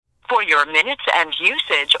For your minutes and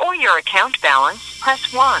usage or your account balance,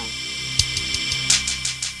 press 1.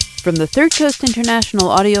 From the Third Coast International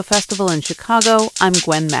Audio Festival in Chicago, I'm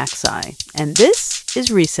Gwen Macsai, and this is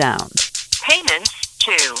ReSound. Payments,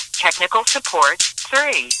 2. Technical support,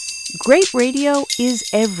 3. Great radio is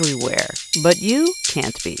everywhere, but you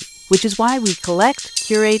can't be, which is why we collect,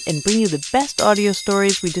 curate, and bring you the best audio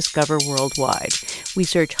stories we discover worldwide. We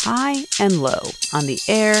search high and low, on the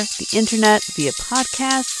air, the internet, via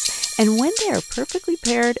podcasts, and when they are perfectly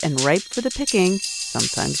paired and ripe for the picking,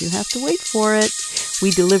 sometimes you have to wait for it, we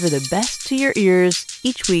deliver the best to your ears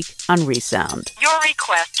each week on ReSound. Your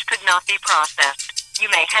request could not be processed. You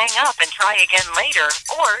may hang up and try again later,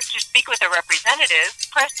 or to speak with a representative,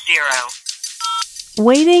 press 0.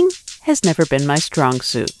 Waiting has never been my strong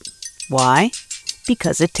suit. Why?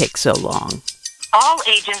 Because it takes so long. All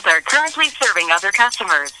agents are currently serving other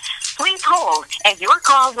customers. Please hold, and your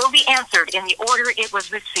call will be answered in the order it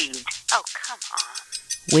was received. Oh, come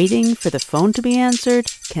on. Waiting for the phone to be answered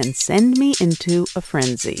can send me into a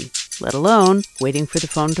frenzy, let alone waiting for the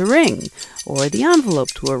phone to ring, or the envelope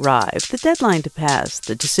to arrive, the deadline to pass,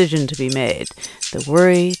 the decision to be made, the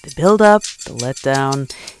worry, the build-up, the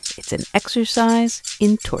letdown. It's an exercise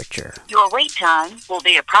in torture. Your wait time will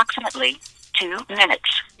be approximately 2 minutes.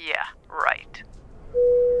 Yeah, right.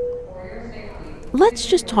 Let's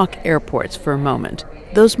just talk airports for a moment.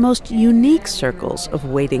 Those most unique circles of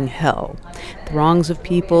waiting hell. Throngs of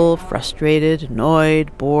people, frustrated,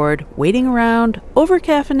 annoyed, bored, waiting around,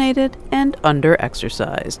 over-caffeinated, and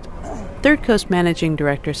under-exercised. Third Coast Managing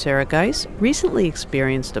Director Sarah Geis recently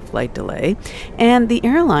experienced a flight delay, and the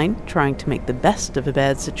airline, trying to make the best of a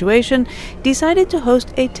bad situation, decided to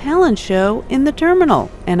host a talent show in the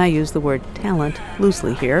terminal. And I use the word talent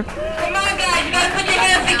loosely here. Come on, guys, you gotta put your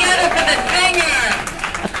hands together for the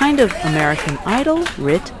singer! A kind of American Idol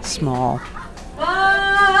writ small.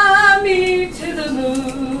 Fly me to the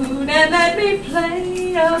moon and let me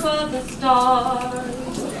play above the stars.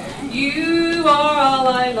 You are all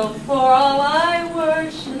I long for, all I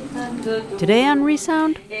worship and adore. Today on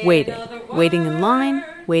ReSound, waiting. Waiting in line,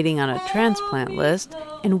 waiting on a transplant list,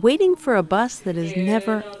 and waiting for a bus that is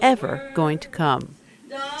never, ever going to come.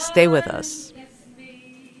 Stay with us.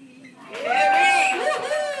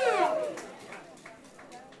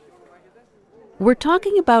 We're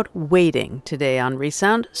talking about waiting today on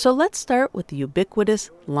ReSound, so let's start with the ubiquitous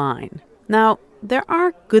line. Now, there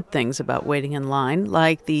are good things about waiting in line,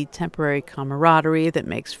 like the temporary camaraderie that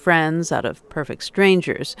makes friends out of perfect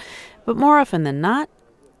strangers. But more often than not,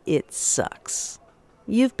 it sucks.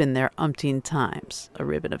 You've been there umpteen times. A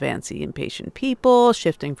ribbon of antsy, impatient people,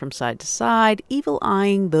 shifting from side to side,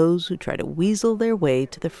 evil-eyeing those who try to weasel their way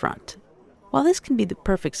to the front. While this can be the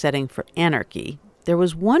perfect setting for anarchy, there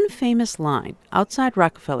was one famous line outside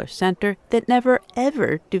Rockefeller Center that never,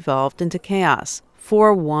 ever devolved into chaos,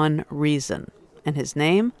 for one reason. And his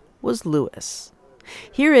name was Louis.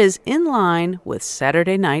 Here is In Line with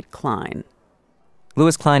Saturday Night Klein.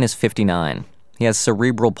 Louis Klein is 59. He has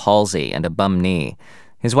cerebral palsy and a bum knee.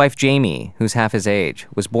 His wife Jamie, who's half his age,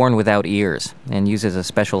 was born without ears and uses a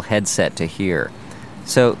special headset to hear.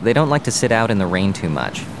 So they don't like to sit out in the rain too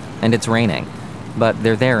much. And it's raining. But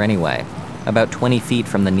they're there anyway, about 20 feet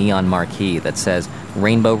from the neon marquee that says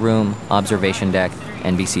Rainbow Room, Observation Deck,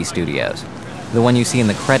 NBC Studios. The one you see in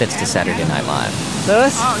the credits to Saturday Night Live.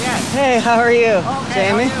 Louis? Oh, yes. Hey, how are you? Okay,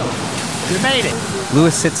 Jamie? how are you? You made it.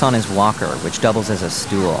 Louis sits on his walker, which doubles as a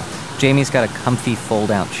stool. Jamie's got a comfy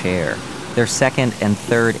fold-out chair. They're second and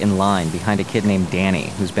third in line behind a kid named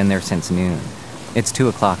Danny, who's been there since noon. It's 2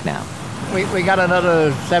 o'clock now. We got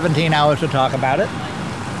another 17 hours to talk about it.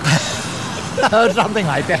 Something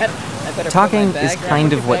like that. Talking is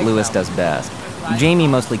kind of what Louis does best. Jamie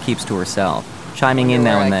mostly keeps to herself, chiming in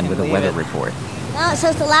now and then with a weather report. Now it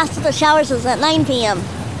says the last of the showers is at 9 p.m.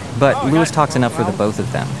 But Louis talks enough for the both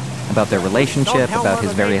of them. About their relationship, about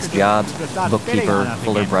his various jobs, bookkeeper,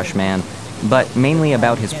 Fuller brushman, but mainly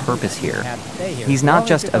about his purpose here. He's not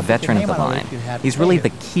just a veteran of the line. He's really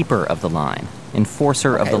the keeper of the line,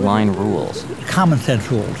 enforcer of the line rules. Common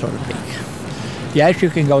sense rules, so to speak. Yes, you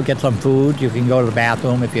can go get some food, you can go to the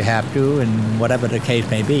bathroom if you have to, and whatever the case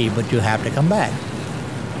may be, but you have to come back.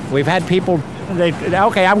 We've had people,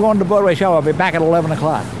 okay, I'm going to the Broadway show, I'll be back at 11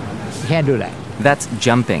 o'clock. You can't do that. That's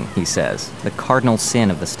jumping, he says, the cardinal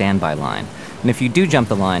sin of the standby line. And if you do jump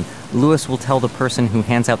the line, Louis will tell the person who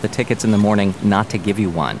hands out the tickets in the morning not to give you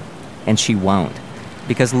one. And she won't.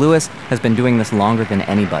 Because Louis has been doing this longer than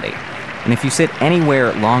anybody. And if you sit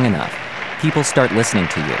anywhere long enough, people start listening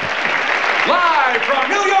to you. Live from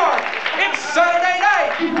New York, it's Saturday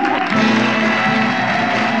night!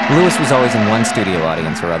 Louis was always in one studio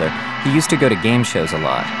audience or other, He used to go to game shows a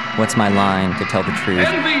lot. What's My Line, To Tell the Truth.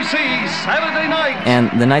 NBC Saturday Night. And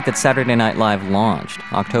the night that Saturday Night Live launched,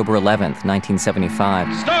 October 11th, 1975,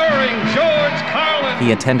 Starring George Carlin.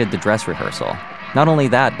 he attended the dress rehearsal. Not only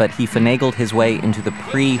that, but he finagled his way into the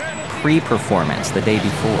pre-performance the day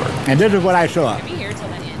before. And this is what I saw.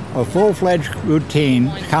 A full-fledged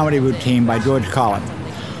comedy routine by George Carlin.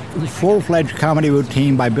 Full-fledged comedy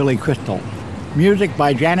routine by Billy Crystal. Music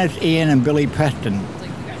by Janice Ian and Billy Preston.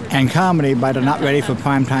 And comedy by the not ready for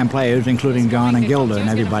primetime players, including John and Gilda and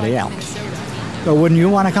everybody else. So wouldn't you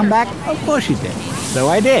want to come back? Of course you did. So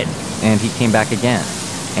I did. And he came back again,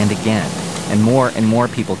 and again. And more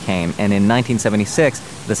people came, and in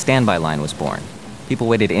 1976, the standby line was born. People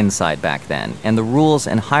waited inside back then, and the rules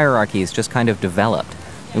and hierarchies just kind of developed.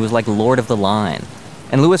 It was like Lord of the Line.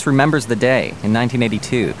 And Lewis remembers the day, in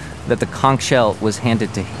 1982, that the conch shell was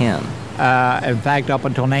handed to him. In fact, up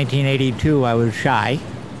until 1982, I was shy.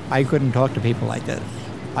 I couldn't talk to people like this.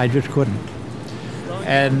 I just couldn't.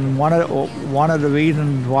 And one of the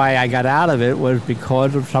reasons why I got out of it was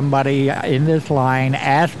because of somebody in this line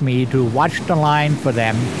asked me to watch the line for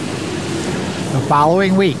them the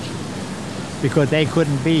following week because they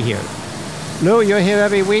couldn't be here. Lou, you're here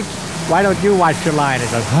every week? Why don't you watch the line? I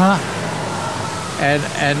said, huh?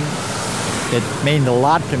 And it meant a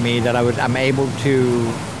lot to me that I'm able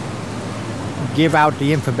to give out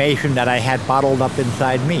the information that I had bottled up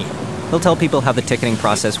inside me. He'll tell people how the ticketing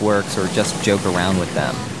process works or just joke around with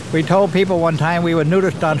them. We told people one time we were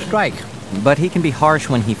nudists on strike. But he can be harsh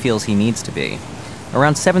when he feels he needs to be.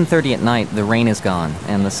 Around 7:30 at night, the rain is gone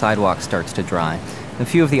and the sidewalk starts to dry. A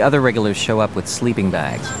few of the other regulars show up with sleeping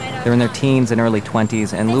bags. They're in their teens and early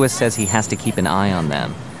 20s, and Lewis says he has to keep an eye on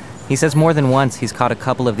them. He says more than once he's caught a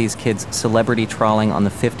couple of these kids celebrity trawling on the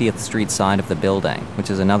 50th Street side of the building, which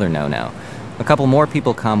is another no-no. A couple more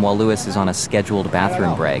people come while Lewis is on a scheduled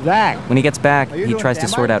bathroom break. Zach. When he gets back, How you he doing, tries to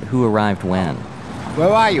Sam? sort out who arrived when. Where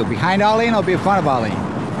are you? Behind Arlene or in front of Arlene?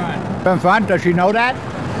 In front. Does she know that?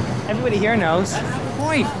 Everybody here knows.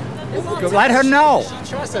 Point. Let her know.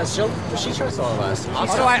 She trusts us. She trusts all of us.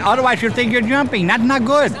 Otherwise she'll think you're jumping. That's not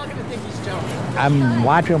good. I'm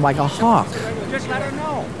watching him like a hawk. Just let her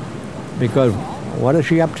know. Because what is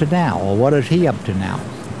she up to now? Or what is he up to now?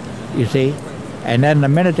 You see? And then the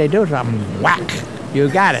minute they do something, whack, you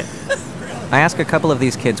got it. I ask a couple of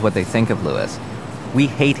these kids what they think of Lewis. We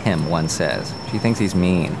hate him, one says. She thinks he's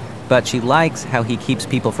mean. But she likes how he keeps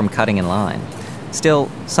people from cutting in line. Still,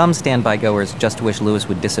 some standby goers just wish Lewis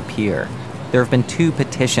would disappear. There have been 2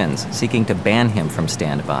 petitions seeking to ban him from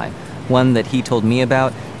standby. One that he told me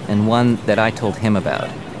about, and one that I told him about.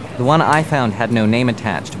 The one I found had no name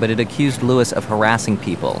attached, but it accused Lewis of harassing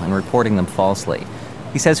people and reporting them falsely.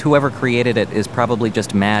 He says whoever created it is probably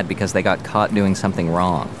just mad because they got caught doing something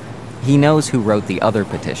wrong. He knows who wrote the other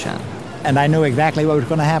petition. And I knew exactly what was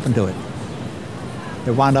going to happen to it.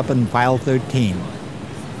 It wound up in file 13.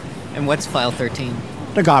 And what's file 13?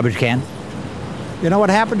 The garbage can. You know what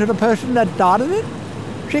happened to the person that started it?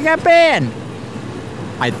 She got banned.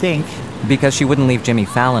 I think. Because she wouldn't leave Jimmy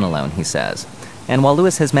Fallon alone, he says. And while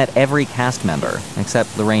Lewis has met every cast member,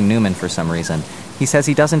 except Lorraine Newman for some reason, he says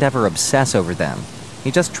he doesn't ever obsess over them. He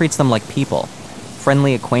just treats them like people.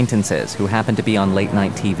 Friendly acquaintances who happen to be on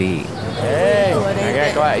late-night TV. Hey,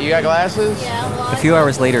 you got glasses? A few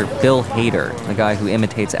hours later, Bill Hader, the guy who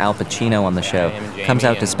imitates Al Pacino on the show, comes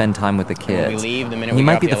out to spend time with the kids. He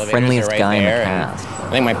might be the friendliest guy in the cast.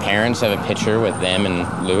 I think my parents have a picture with them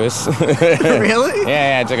and Lewis. Really?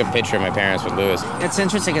 Yeah, I took a picture of my parents with Lewis. It's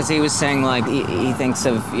interesting because he was saying, like, he thinks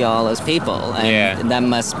of y'all as people. And that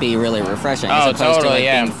must be really refreshing. Oh, as opposed totally, to,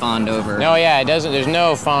 like, being fawned over. No, yeah, it doesn't. There's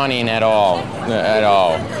no fawning at all. At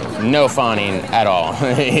all. No fawning at all.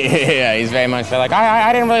 Yeah, he's very much like,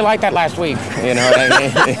 I didn't really like that last week. You know what I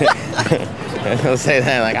mean? He'll say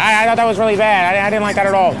that, like, I thought that was really bad. I didn't like that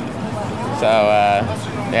at all. So,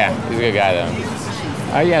 yeah, he's a good guy, though.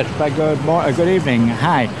 Yes, good evening.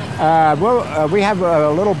 Hi. We have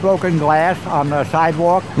a little broken glass on the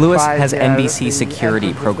sidewalk. Lewis has NBC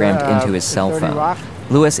security programmed into his cell phone.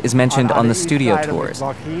 Lewis is mentioned on the studio tours.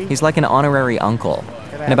 He's like an honorary uncle.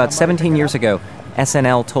 And about 17 years ago,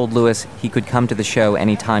 SNL told Lewis he could come to the show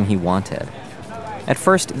anytime he wanted. At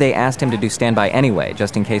first, they asked him to do standby anyway,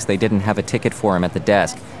 just in case they didn't have a ticket for him at the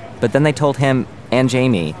desk. But then they told him, and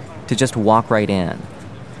Jamie, to just walk right in.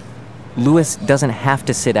 Lewis doesn't have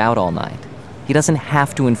to sit out all night. He doesn't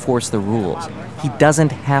have to enforce the rules. He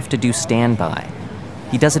doesn't have to do standby.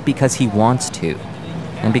 He does it because he wants to,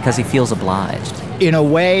 and because he feels obliged. In a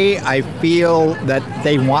way, I feel that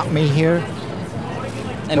they want me here.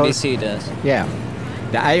 NBC does. Yeah.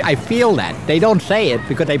 I feel that. They don't say it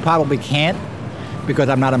because they probably can't, Because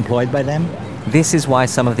I'm not employed by them? This is why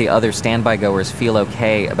some of the other standby goers feel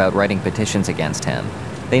okay about writing petitions against him.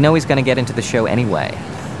 They know he's going to get into the show anyway.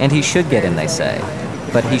 And he should get in, they say.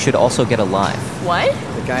 But he should also get a life. What?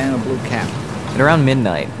 The guy in a blue cap. At around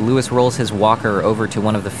midnight, Lewis rolls his walker over to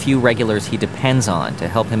one of the few regulars he depends on to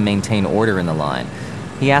help him maintain order in the line.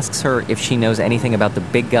 He asks her if she knows anything about the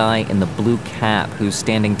big guy in the blue cap who's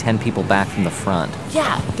standing 10 people back from the front.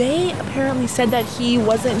 Yeah, they apparently said that he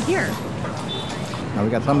wasn't here. Now we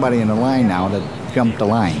got somebody in the line now that jumped the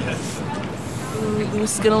line.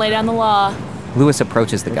 Who's gonna lay down the law? Lewis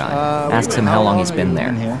approaches the guy, asks him how long he's been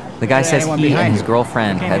there. The guy says he and his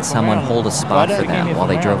girlfriend had someone hold a spot for them while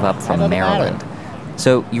they drove up from Maryland.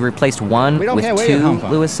 So you replaced one with two,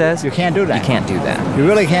 Lewis says? You can't do that. You can't do that. You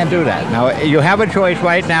really can't do that. Now, you have a choice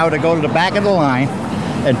right now to go to the back of the line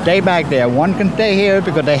and stay back there. One can stay here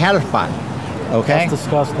because they had a spot. Okay? That's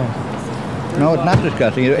disgusting. No, it's not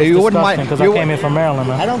disgusting. It's disgusting because I came in from Maryland,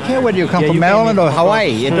 man. I don't care whether you come from Maryland or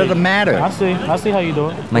Hawaii. It doesn't matter. I see how you do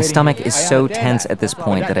it. My stomach is so tense at this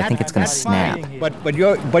point that I think it's going to snap. But you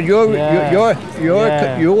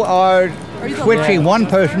are switching one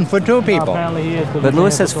person for two people. But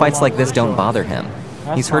Lewis says fights like this don't bother him.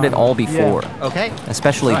 He's heard it all before. Okay.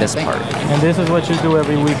 Especially this part. And this is what you do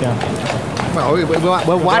every weekend. Well,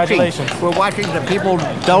 we're watching. We're watching the people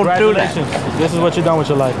don't do that. This is what you've done with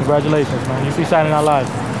your life. Congratulations, man. You see Saturday Night Live.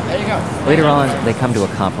 There you go. Later on, they come to a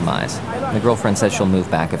compromise. The girlfriend says she'll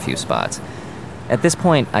move back a few spots. At this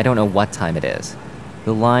point, I don't know what time it is.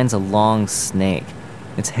 The line's a long snake,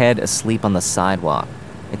 its head asleep on the sidewalk,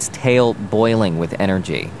 its tail boiling with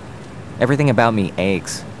energy. Everything about me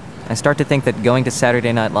aches. I start to think that going to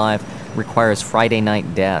Saturday Night Live requires Friday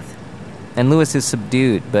night death. And Lewis is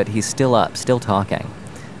subdued, but he's still up, still talking.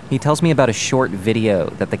 He tells me about a short video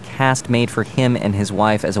that the cast made for him and his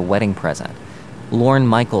wife as a wedding present. Lorne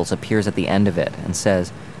Michaels appears at the end of it and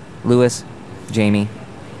says, "Lewis, Jamie,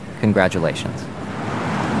 congratulations."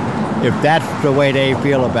 If that's the way they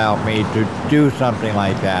feel about me, to do something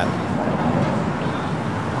like that,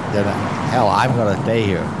 then hell, I'm going to stay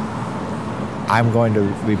here. I'm going to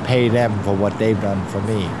repay them for what they've done for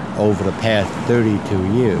me over the past 32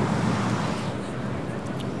 years.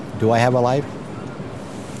 Do I have a life?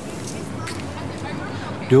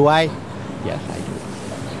 Do I? Yes, I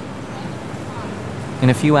do. In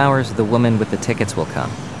a few hours, the woman with the tickets will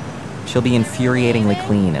come. She'll be infuriatingly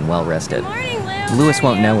clean and well-rested. Lewis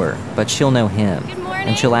won't know her, but she'll know him,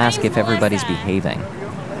 and she'll ask if everybody's behaving.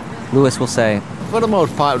 Lewis will say, "For the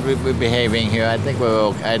most part, we're behaving here. I think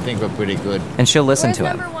we're pretty good." And she'll listen to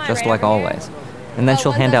him, just like always. And then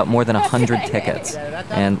she'll hand out more than 100 tickets,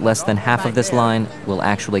 and less than half of this line will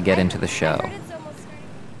actually get into the show.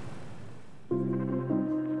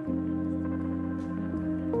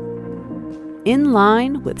 In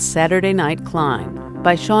Line with Saturday Night Klein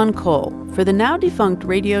by Sean Cole for the now-defunct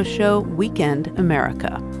radio show Weekend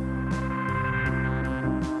America.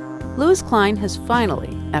 Lewis Klein has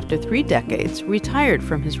finally, after 3 decades, retired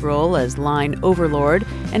from his role as line overlord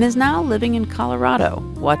and is now living in Colorado,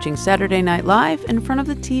 watching Saturday Night Live in front of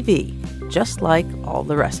the TV, just like all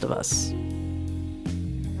the rest of us.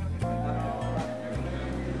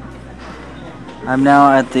 I'm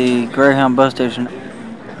now at the Greyhound bus station.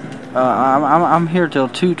 I'm here till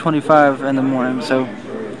 2:25 in the morning, so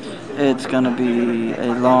it's gonna be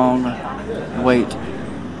a long wait.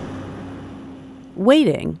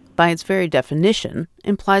 Waiting, by its very definition,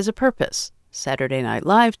 implies a purpose. Saturday Night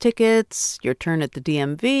Live tickets, your turn at the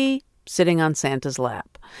DMV, sitting on Santa's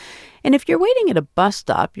lap. And if you're waiting at a bus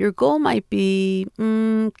stop, your goal might be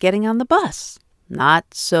getting on the bus.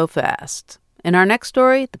 Not so fast. In our next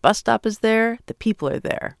story, the bus stop is there, the people are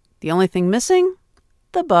there. The only thing missing?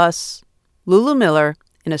 The bus. Lulu Miller,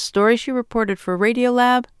 in a story she reported for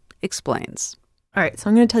Radiolab, explains. All right, so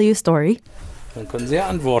I'm going to tell you a story. Dann können Sie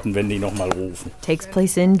antworten, wenn die nochmal rufen. Takes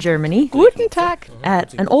place in Germany. Guten Tag.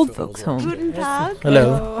 At an old folks' home. Guten Tag.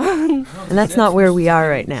 Hello. And that's not where we are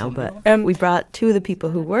right now, but we brought 2 of the people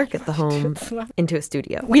who work at the home into a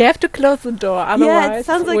studio. We have to close the door, otherwise... Yeah, it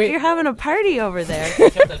sounds like you're having a party over there.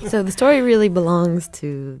 So the story really belongs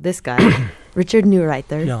to this guy, Richard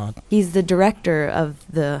Neureither. Ja. He's the director of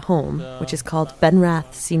the home, which is called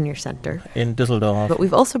Benrath Senior Center. In Düsseldorf. But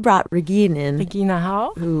we've also brought Regina in. Regina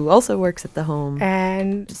Hau. Who also works at the home.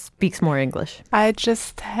 And speaks more English. I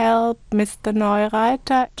just help Mr.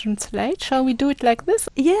 Neureither translate. Shall we do it like this?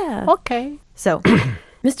 Yeah. Okay. So,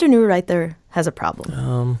 Mr. Neureither has a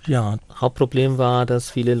problem. Ja, Hauptproblem war,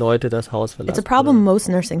 dass viele Leute das Haus verlassen. It's a problem most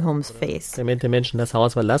nursing homes face. Demente Menschen das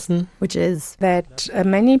Haus verlassen. Which is that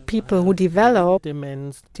many people who develop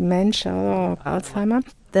Demenz, dementia or Alzheimer,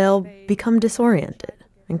 they'll become disoriented.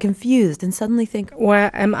 and confused and suddenly think, where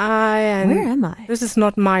am I? And where am I? This is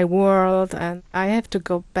not my world, and I have to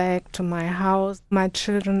go back to my house. My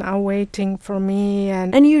children are waiting for me.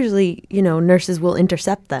 And usually, nurses will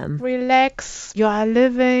intercept them. Relax, you are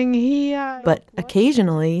living here. But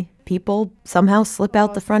occasionally, people somehow slip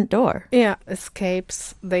out the front door. Yeah,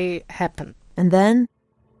 escapes, they happen. And then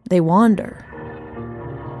they wander.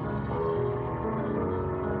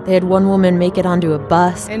 They had one woman make it onto a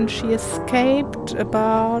bus. And she escaped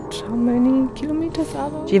about how many kilometers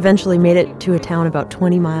out? She eventually made it to a town about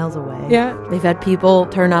 20 miles away. Yeah. They've had people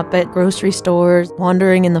turn up at grocery stores,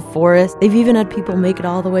 wandering in the forest. They've even had people make it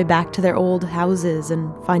all the way back to their old houses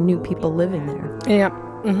and find new people living there. Yeah.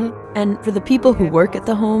 Mm-hmm. And for the people who work at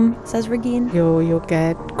the home, says Regine, you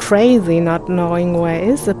get crazy not knowing where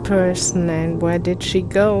is the person and where did she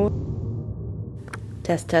go.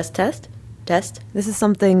 Test. This is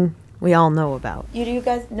something we all know about. You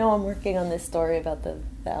guys know I'm working on this story about the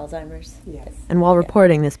Alzheimer's? Yes. And while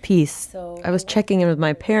reporting this piece, I was checking in with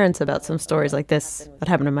my parents about some stories like this that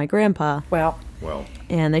happened to my grandpa. Well.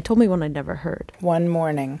 And they told me one I'd never heard. One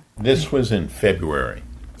morning. This was in February.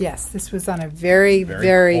 Yes, this was on a very,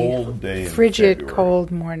 very cold day frigid, cold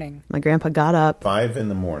morning. My grandpa got up. 5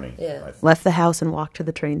 a.m. Left the house and walked to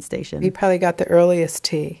the train station. He probably got the earliest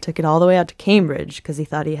tea. Took it all the way out to Cambridge because he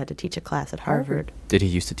thought he had to teach a class at Harvard. Did he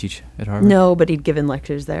used to teach at Harvard? No, but he'd given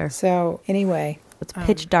lectures there. So, anyway. It's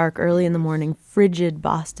pitch dark early in the morning, frigid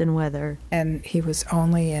Boston weather. And he was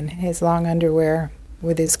only in his long underwear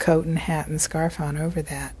with his coat and hat and scarf on over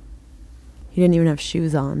that. He didn't even have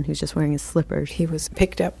shoes on. He was just wearing his slippers. He was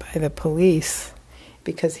picked up by the police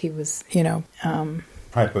because he was,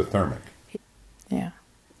 hypothermic. Yeah.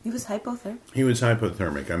 He was hypothermic? He was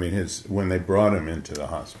hypothermic. I mean, when they brought him into the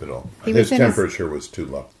hospital, his temperature was too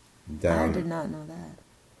low. Down. I did not know that.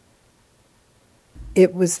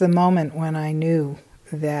 It was the moment when I knew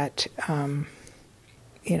that, that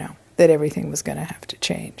everything was going to have to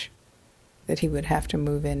change. That he would have to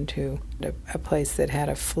move into a place that had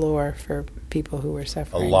a floor for people who were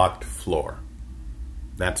suffering. A locked floor.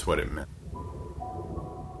 That's what it meant.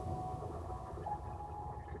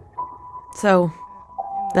 So,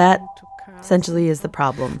 that essentially is the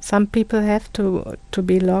problem. Some people have to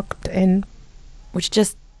be locked in. Which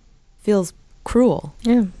just feels cruel.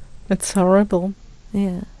 Yeah, it's horrible.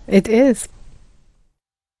 Yeah. It is.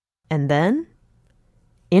 And then,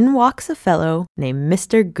 in walks a fellow named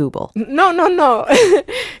Mr. Goebel. No.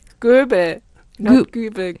 Goebel. Not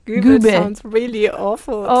Goebel. Goebel sounds really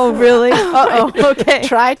awful. Oh, really? Uh-oh, okay.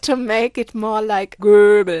 Try to make it more like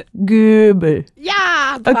Goebel. Goebel.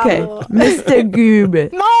 Yeah, okay, bravo. Mr. Goebel.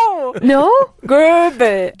 No. No?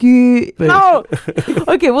 Goebel. Goebel. No.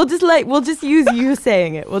 Okay, we'll just use you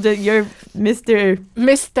saying it. You're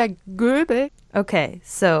Mr. Goebel. Okay,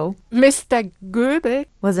 so Mr. Goebel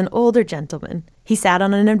was an older gentleman. He sat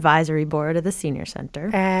on an advisory board at the senior center.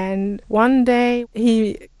 And one day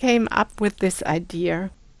he came up with this idea.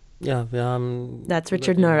 Ja, wir haben That's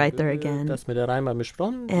Richard Neureiter again. Das mit der Rheinbahn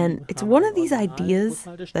besprochen. And it's one of these ideas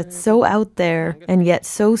that's so out there and yet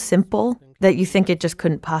so simple that you think it just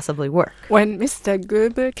couldn't possibly work. When Mr.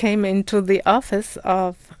 Goebel came into the office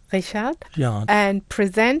of Richard and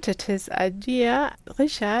presented his idea,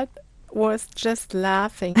 Richard was just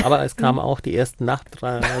laughing. Aber es kam auch die ersten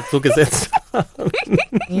Nachtreihen zugesetzt.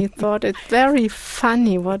 He thought it very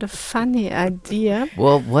funny. What a funny idea.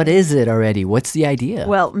 Well, what is it already? What's the idea?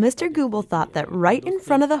 Well, Mr. Goebel thought that right in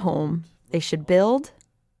front of the home, they should build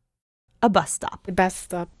a bus stop. A bus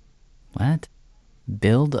stop. What?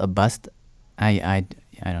 Build a bus? I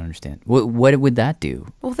don't understand. What would that do?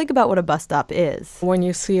 Well, think about what a bus stop is. When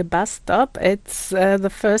you see a bus stop, it's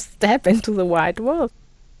the first step into the wide world.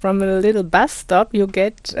 From a little bus stop, you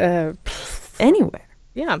get anywhere.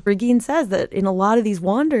 Yeah. Regine says that in a lot of these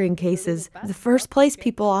wandering cases, the first place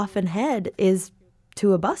people often head is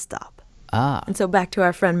to a bus stop. Ah. And so back to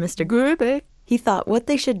our friend Mr. Goebel. He thought what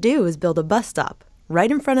they should do is build a bus stop right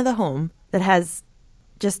in front of the home that has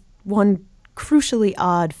just one crucially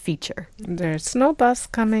odd feature. There's no bus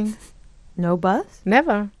coming. No bus?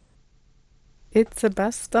 Never. It's a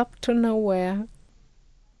bus stop to nowhere.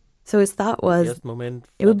 So his thought was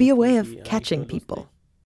it would be a way of catching people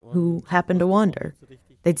who happened to wander.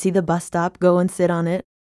 They'd see the bus stop, go and sit on it,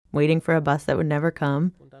 waiting for a bus that would never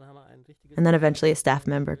come. And then eventually a staff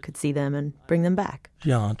member could see them and bring them back.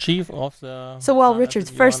 Yeah, chief of the... So while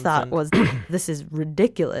Richard's first thought was, this is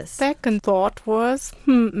ridiculous. Second thought was,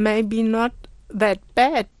 maybe not that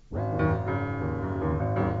bad.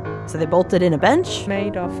 So they bolted in a bench,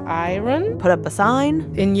 made of iron, put up a sign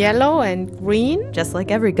in yellow and green, just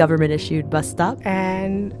like every government-issued bus stop.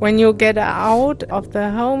 And when you get out of the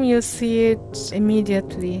home, you see it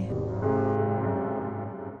immediately.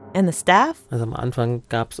 And the staff, Also am Anfang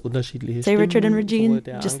gab's unterschiedliche say Richard and Stimmen, Regine, sowohl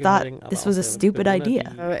der just thought Angehörigen, this aber was a auch der stupid Bewohner, idea.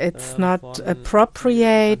 die, It's not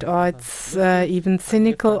appropriate, or it's even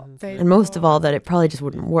cynical. And most of all, that it probably just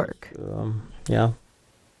wouldn't work. Ja.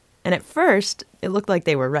 And at first, it looked like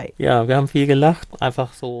they were right. Ja, wir haben viel gelacht,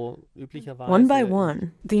 einfach so üblicherweise. One by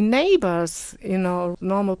one. The neighbors,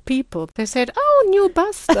 normal people, they said, "Oh, new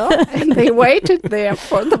bus stop," and they waited there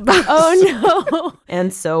for the bus. Oh, no.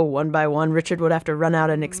 And so, one by one, Richard would have to run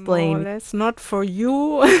out and explain. That's not for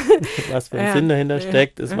you. Was für ein Sinn dahinter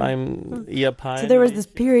steckt, es war ihm eher peinlich. So there was this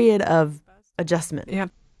period of adjustment. Yeah.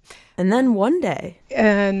 And then one day,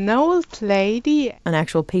 an old lady, an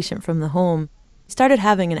actual patient from the home, started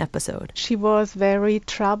having an episode. She was very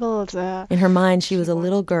troubled. In her mind, she was a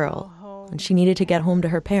little girl, and she needed to get home to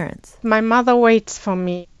her parents. My mother waits for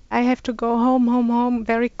me. I have to go home,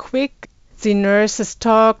 very quick. The nurses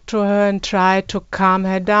talked to her and tried to calm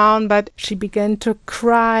her down, but she began to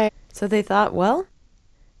cry. So they thought, well,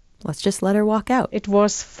 let's just let her walk out. It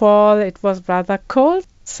was fall, it was rather cold,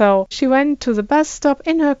 so she went to the bus stop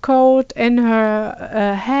in her coat, in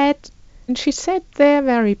her hat, and she sat there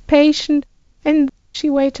very patient. And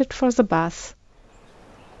she waited for the bus.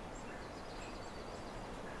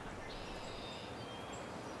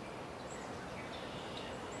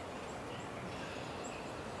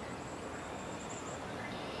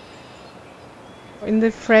 In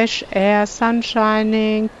the fresh air, sun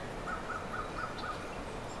shining.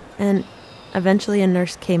 And eventually a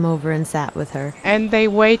nurse came over and sat with her. And they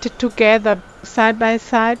waited together, side by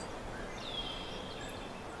side.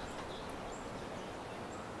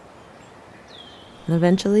 And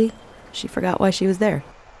eventually, she forgot why she was there.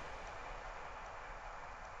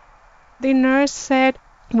 The nurse said,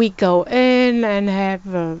 "We go in and have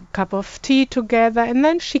a cup of tea together." And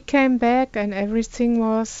then she came back and everything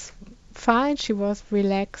was fine. She was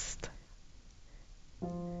relaxed.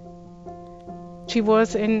 She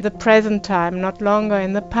was in the present time, not longer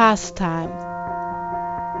in the past time.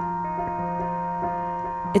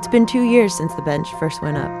 It's been 2 years since the bench first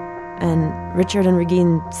went up. And Richard and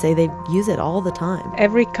Regine say they use it all the time.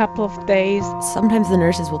 Every couple of days. Sometimes the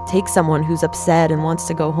nurses will take someone who's upset and wants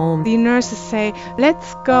to go home. The nurses say,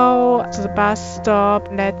 "Let's go to the bus stop.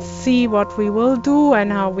 Let's see what we will do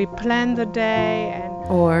and how we plan the day."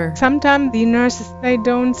 Or sometimes the nurses, they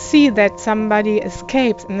don't see that somebody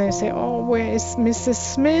escapes. And they say, "Oh, where is Mrs.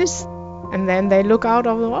 Smith?" And then they look out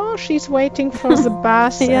of the, she's waiting for the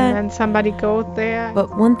bus. Yeah. And then somebody goes there.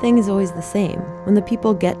 But one thing is always the same. When the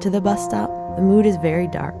people get to the bus stop, the mood is very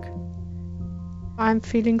dark. I'm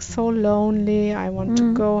feeling so lonely. I want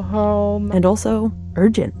to go home. And also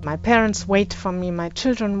urgent. My parents wait for me. My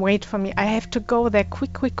children wait for me. I have to go there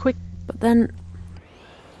quick. But then,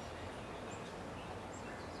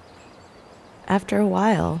 after a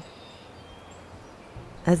while,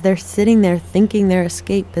 as they're sitting there thinking their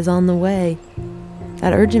escape is on the way,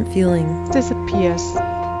 that urgent feeling disappears.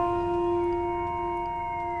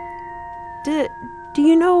 Do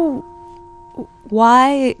you know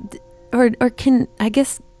why, or can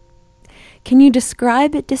you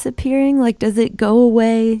describe it disappearing? Like, does it go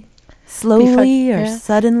away slowly or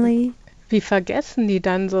suddenly? Wie vergessen die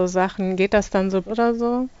dann so Sachen? Geht das dann so oder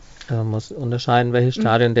so? Man muss unterscheiden, welche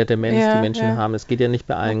Stadien der Demenz die Menschen haben. Es geht ja nicht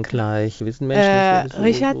bei allen gleich. Wir sind Menschen,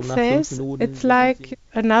 Richard says, it's like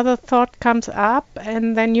another thought comes up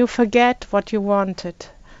and then you forget what you wanted.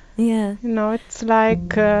 Yeah. It's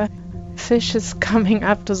like fishes coming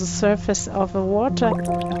up to the surface of the water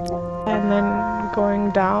and then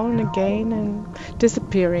going down again and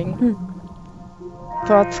disappearing.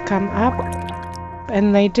 Thoughts come up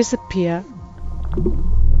and they disappear.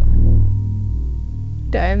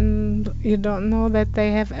 And you don't know that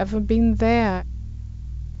they have ever been there.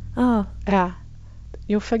 Oh. Yeah.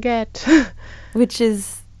 You forget.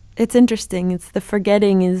 It's interesting. It's the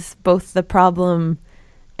forgetting is both the problem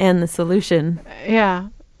and the solution. Yeah.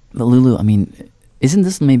 But Lulu, isn't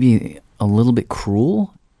this maybe a little bit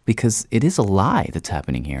cruel? Because it is a lie that's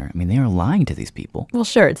happening here. They are lying to these people. Well,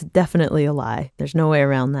 sure, it's definitely a lie. There's no way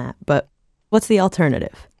around that. But what's the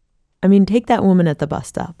alternative? Take that woman at the bus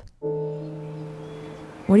stop.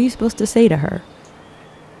 What are you supposed to say to her?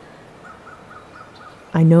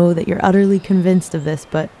 I know that you're utterly convinced of this,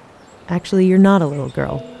 but actually you're not a little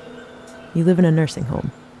girl. You live in a nursing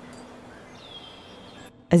home.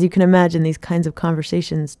 As you can imagine, these kinds of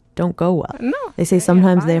conversations don't go well. No. They say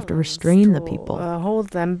sometimes they have to restrain the people.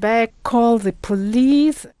 Hold them back, call the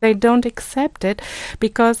police. They don't accept it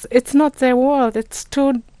because it's not their world. It's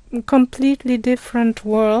two completely different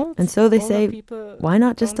worlds. And so they say, why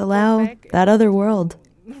not just allow that other world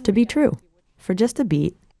to be true for just a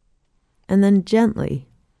beat and then gently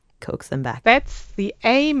coax them back? That's the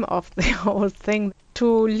aim of the whole thing,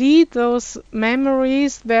 to lead those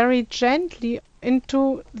memories very gently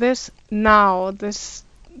into this now, this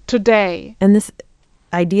today. And this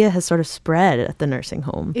idea has sort of spread at the nursing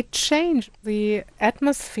home. It changed the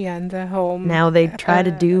atmosphere in the home. Now they try to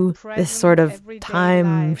do this sort of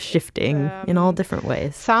time shifting in all different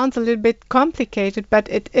ways. Sounds a little bit complicated, but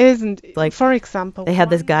it isn't. Like, for example, they had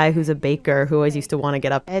this guy who's a baker who always used to want to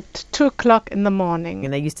get up at 2 o'clock in the morning.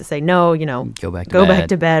 And they used to say, no, go back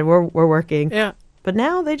to bed. We're working. Yeah. But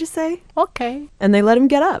now they just say, okay. And they let him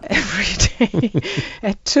get up. Every day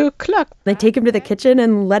at 2 o'clock. They take him to the kitchen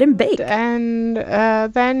and let him bake. And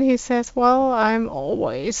then he says, well, I'm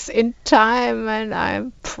always in time and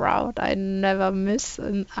I'm proud. I never miss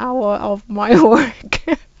an hour of my work.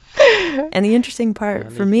 And the interesting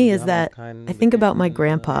part for me is that I think about my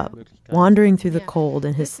grandpa wandering through the cold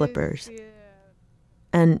in his slippers.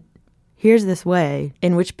 And here's this way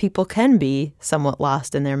in which people can be somewhat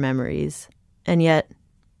lost in their memories and yet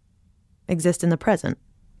exist in the present.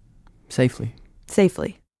 Safely.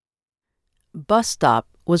 Bus Stop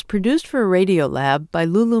was produced for Radiolab by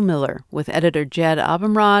Lulu Miller with editor Jad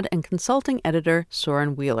Abumrad and consulting editor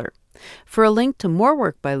Soren Wheeler. For a link to more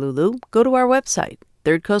work by Lulu, go to our website,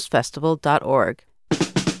 thirdcoastfestival.org.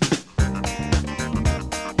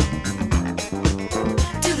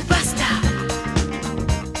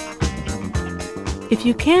 If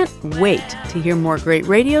you can't wait to hear more great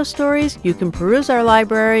radio stories, you can peruse our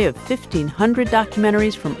library of 1,500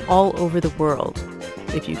 documentaries from all over the world.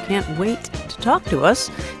 If you can't wait to talk to us,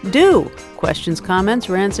 do! Questions, comments,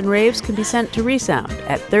 rants, and raves can be sent to Resound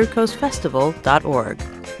at thirdcoastfestival.org.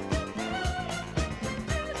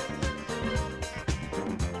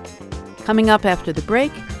 Coming up after the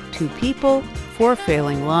break, 2 people, 4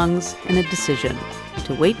 failing lungs, and a decision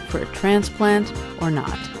to wait for a transplant or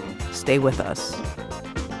not. Stay with us.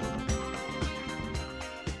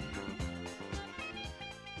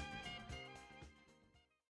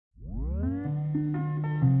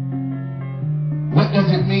 What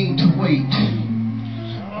does it mean to wait?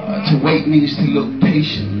 To wait means to look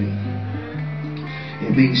patiently.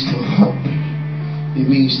 It means to hope. It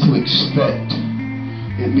means to expect.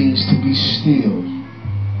 It means to be still.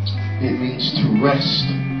 It means to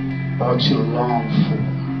rest or to long for.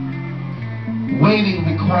 Waiting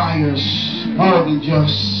requires more than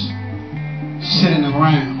just sitting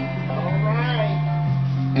around.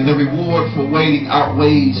 And the reward for waiting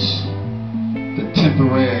outweighs the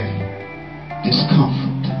temporary discomfort.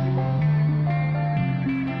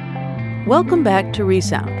 Welcome back to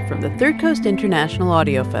Resound from the Third Coast International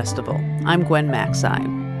Audio Festival. I'm Gwen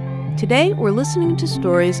Maxine. Today we're listening to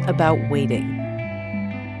stories about waiting.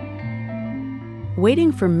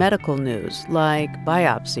 Waiting for medical news, like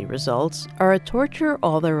biopsy results, are a torture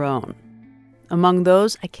all their own. Among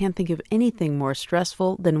those, I can't think of anything more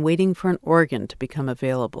stressful than waiting for an organ to become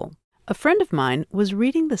available. A friend of mine was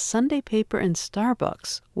reading the Sunday paper in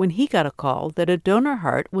Starbucks when he got a call that a donor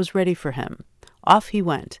heart was ready for him. Off he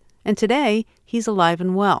went, and today he's alive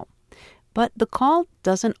and well. But the call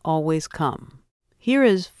doesn't always come. Here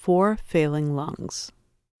is 4 failing lungs.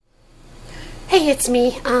 Hey, it's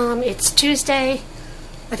me. It's Tuesday,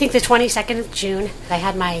 I think the 22nd of June. I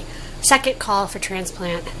had my second call for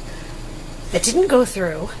transplant. It didn't go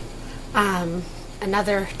through.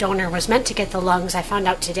 Another donor was meant to get the lungs. I found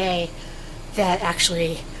out today that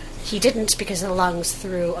actually he didn't because the lungs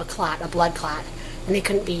threw a blood clot, and they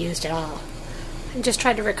couldn't be used at all. I just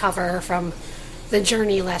tried to recover from the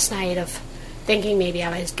journey last night of thinking maybe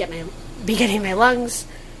I was be getting my lungs,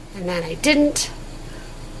 and then I didn't.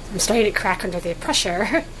 I'm starting to crack under the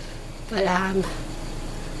pressure, but I'm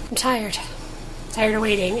tired. Tired of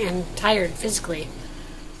waiting and tired physically.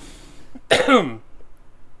 I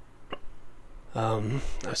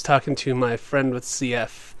was talking to my friend with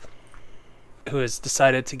CF who has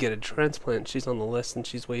decided to get a transplant. She's on the list and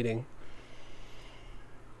she's waiting.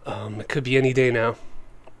 It could be any day now.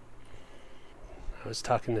 I was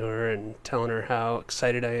talking to her and telling her how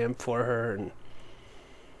excited I am for her and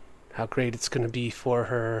how great it's going to be for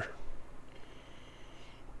her.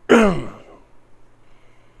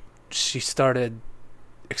 She started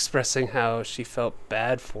expressing how she felt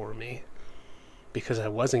bad for me because I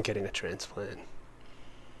wasn't getting a transplant.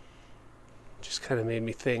 Just kind of made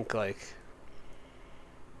me think, like,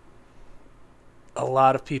 a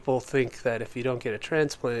lot of people think that if you don't get a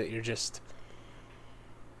transplant, you're just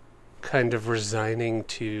kind of resigning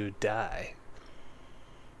to die.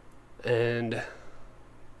 And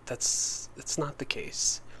that's not the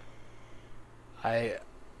case.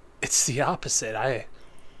 It's the opposite. I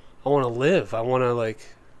want to live. I want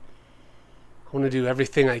to do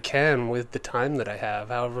everything I can with the time that I have,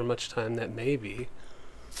 however much time that may be.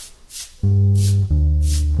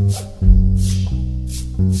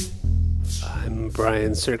 I'm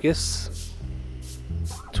Brian Serkis,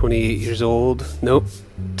 28 years old. Nope,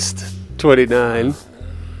 29,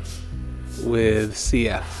 with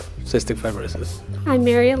CF, cystic fibrosis. I'm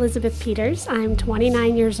Mary Elizabeth Peters. I'm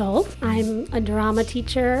 29 years old. I'm a drama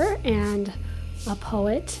teacher and a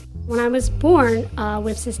poet. When I was born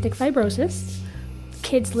with cystic fibrosis,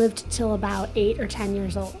 kids lived till about 8 or 10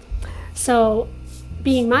 years old. So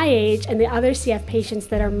being my age and the other CF patients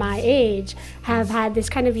that are my age have had this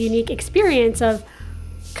kind of unique experience of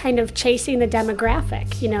kind of chasing the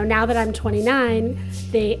demographic. You know, now that I'm 29,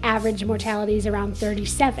 the average mortality is around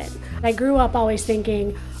 37. I grew up always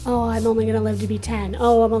thinking, oh, I'm only going to live to be 10.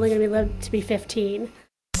 Oh, I'm only going to live to be 15.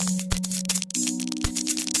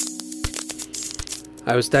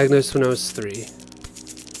 I was diagnosed when I was 3.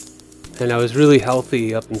 And I was really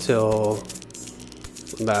healthy up until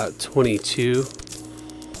about 22.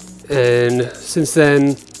 And since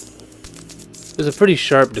then, there's a pretty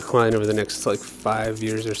sharp decline over the next 5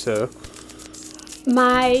 years or so.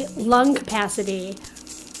 My lung capacity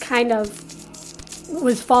kind of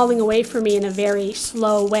was falling away from me in a very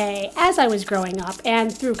slow way as I was growing up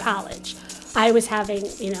and through college. I was having,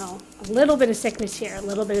 a little bit of sickness here, a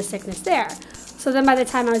little bit of sickness there. So then by the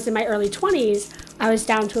time I was in my early 20s, I was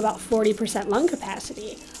down to about 40% lung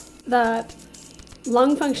capacity. The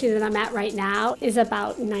lung function that I'm at right now is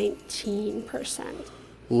about 19%.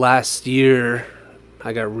 Last year,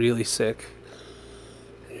 I got really sick.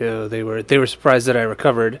 They were surprised that I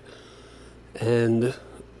recovered, and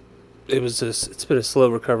it's been a slow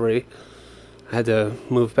recovery. I had to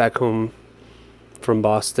move back home from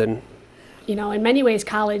Boston. In many ways,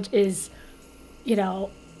 college is,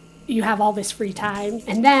 you have all this free time,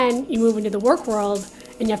 and then you move into the work world,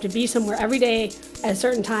 and you have to be somewhere every day at a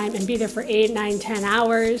certain time and be there for 8, 9, 10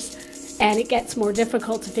 hours, and it gets more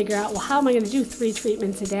difficult to figure out, how am I going to do 3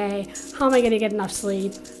 treatments a day? How am I going to get enough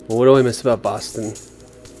sleep? Well, what do I miss about Boston?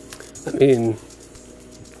 I mean,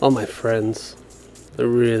 all my friends. I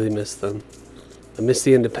really miss them. I miss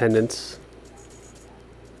the independence.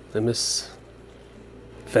 I miss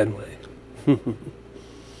Fenway. I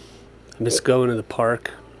miss going to the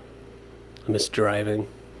park. I miss driving.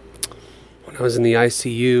 When I was in the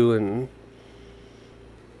ICU and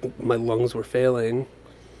my lungs were failing,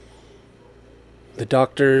 the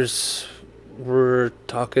doctors were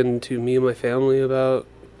talking to me and my family about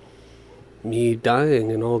me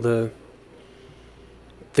dying and all the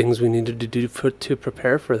things we needed to do to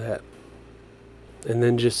prepare for that. And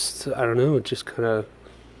then just kind of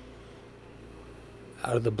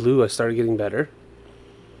out of the blue, I started getting better.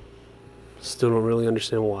 Still don't really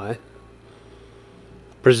understand why.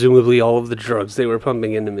 Presumably all of the drugs they were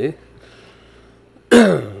pumping into me.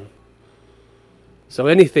 So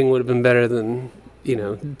anything would have been better than,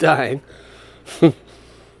 dying.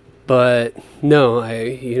 But no,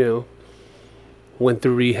 I, went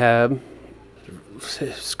through rehab. It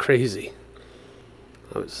was crazy.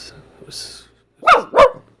 I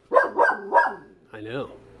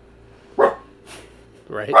know.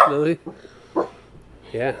 Right, Lily?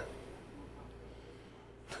 Yeah.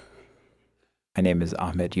 My name is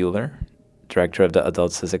Ahmed Euler, Director of the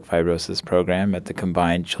Adult Cystic Fibrosis Program at the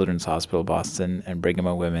Combined Children's Hospital Boston and Brigham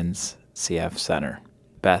and Women's CF Center.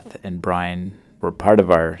 Beth and Brian were part of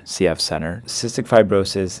our CF Center. Cystic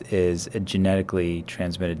fibrosis is a genetically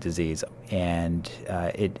transmitted disease, and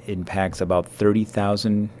it impacts about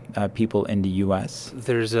 30,000 people in the U.S.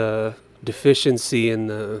 There's a deficiency in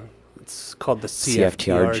it's called the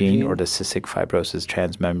CFTR gene, or the cystic fibrosis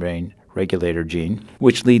transmembrane regulator gene,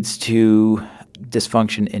 which leads to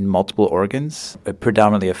dysfunction in multiple organs. It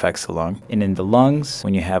predominantly affects the lung. And in the lungs,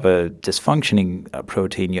 when you have a dysfunctioning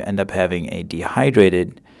protein, you end up having a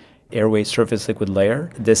dehydrated airway surface liquid layer.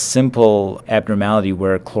 This simple abnormality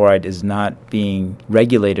where chloride is not being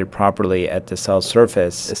regulated properly at the cell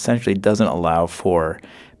surface essentially doesn't allow for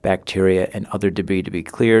bacteria and other debris to be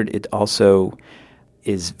cleared. It also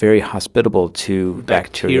is very hospitable to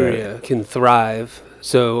bacteria. Bacteria can thrive.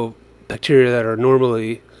 So bacteria that are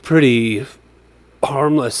normally pretty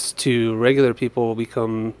harmless to regular people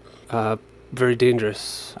become very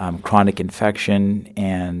dangerous. Chronic infection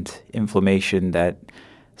and inflammation that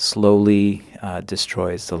slowly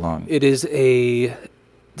destroys the lung. It is a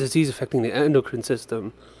disease affecting the endocrine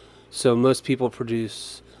system. So most people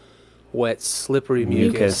produce wet, slippery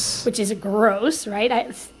mucus. Which is gross, right?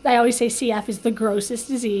 I always say CF is the grossest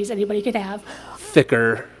disease anybody could have.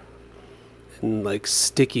 Thicker and like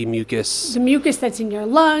sticky mucus. The mucus that's in your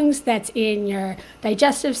lungs, that's in your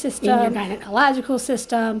digestive system, in your gynecological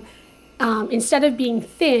system. Instead of being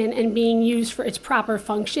thin and being used for its proper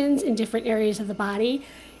functions in different areas of the body,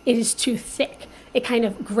 it is too thick. It kind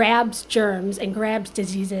of grabs germs and grabs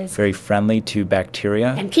diseases. Very friendly to bacteria.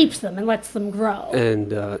 And keeps them and lets them grow.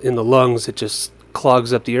 And in the lungs, it just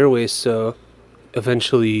clogs up the airways, so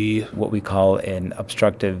eventually... What we call an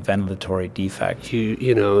obstructive ventilatory defect.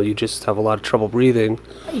 You just have a lot of trouble breathing.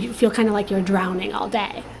 You feel kind of like you're drowning all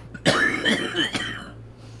day.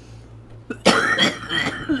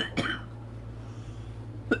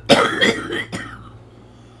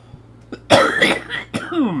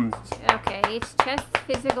 Okay, it's chest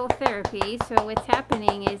physical therapy, so what's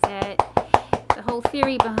happening is that the whole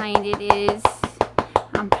theory behind it is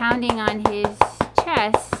I'm pounding on his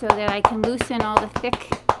chest so that I can loosen all the thick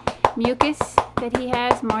mucus that he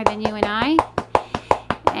has more than you and I,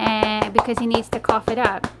 and because he needs to cough it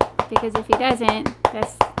up, because if he doesn't,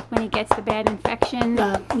 that's when he gets the bad infection.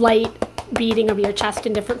 The light beating of your chest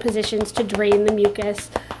in different positions to drain the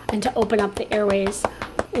mucus and to open up the airways.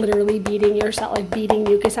 Literally beating yourself, like beating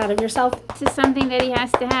mucus out of yourself. This is something that he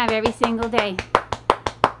has to have every single day.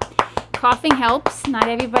 Coughing helps. Not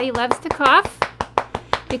everybody loves to cough,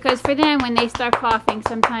 because for them, when they start coughing,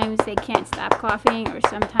 sometimes they can't stop coughing, or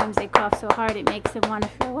sometimes they cough so hard it makes them want to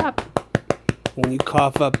throw up. When you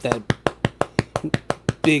cough up that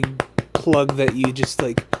big plug that you just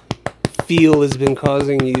like feel has been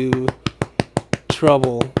causing you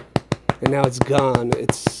trouble, and now it's gone,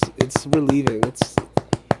 it's relieving. It's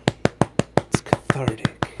cathartic.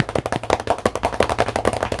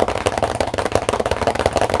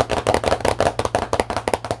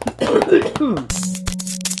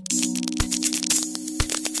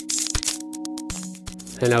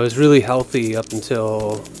 And I was really healthy up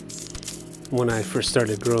until when I first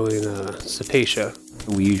started growing Cepacia.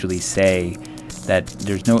 We usually say that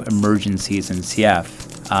there's no emergencies in CF,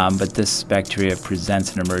 but this bacteria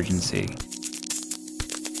presents an emergency.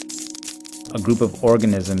 A group of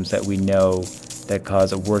organisms that we know that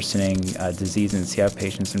cause a worsening disease in CF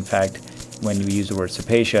patients. In fact, when we use the word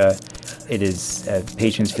Cepacia, it is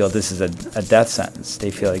patients feel this is a death sentence.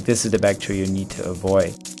 They feel like this is the bacteria you need to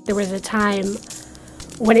avoid. There was a time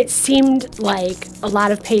when it seemed like a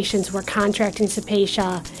lot of patients were contracting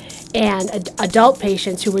Cepacia, and adult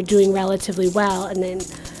patients who were doing relatively well, and then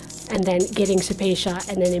getting Cepacia,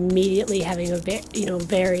 and then immediately having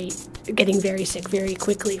getting very sick very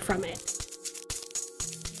quickly from it.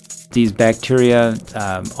 These bacteria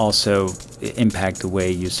also impact the way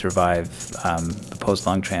you survive the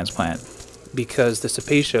post-lung transplant. Because the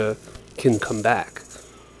Cepacia can come back,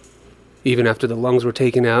 even after the lungs were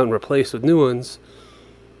taken out and replaced with new ones.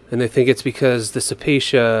 And they think it's because the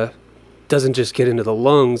Cepacia doesn't just get into the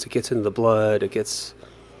lungs, it gets into the blood, it gets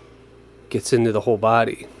into the whole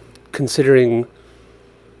body. Considering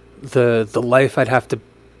the life I'd have to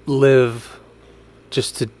live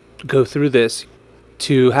just to go through this,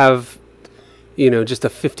 to have, just a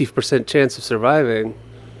 50% chance of surviving,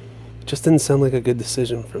 just didn't sound like a good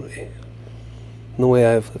decision for me. In the way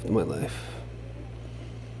I've lived my life.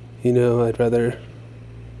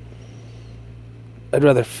 I'd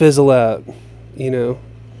rather fizzle out,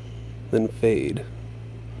 than fade.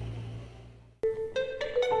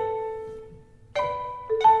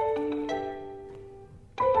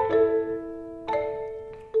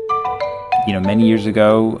 Many years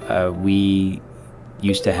ago, we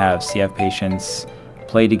used to have CF patients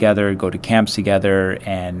play together, go to camps together,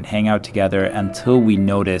 and hang out together until we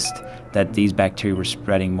noticed that these bacteria were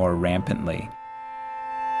spreading more rampantly.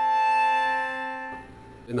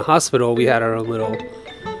 In the hospital, we had our own little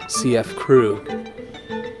CF crew,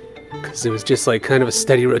 because it was just like kind of a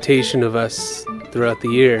steady rotation of us throughout the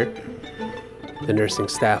year. The nursing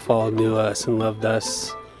staff all knew us and loved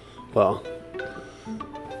us. Well,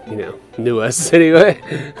 knew us anyway.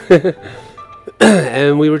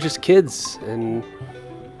 And we were just kids, and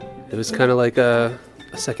it was kind of like a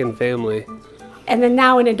second family. And then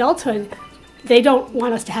now in adulthood, they don't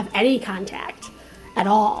want us to have any contact at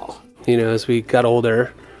all. As we got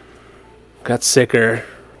older, got sicker.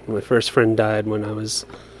 My first friend died when I was,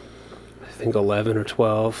 I think, 11 or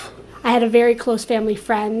 12. I had a very close family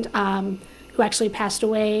friend who actually passed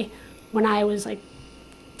away when I was like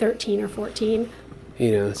 13 or 14.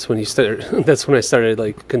 That's when I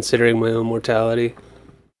started considering my own mortality.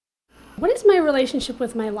 What is my relationship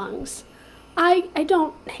with my lungs? I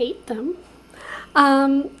don't hate them.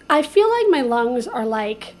 I feel like my lungs are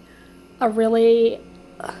like a really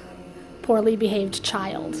poorly behaved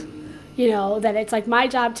child. You know, that it's like my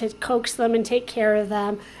job to coax them and take care of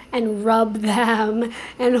them and rub them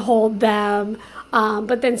and hold them.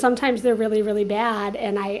 But then sometimes they're really, really bad,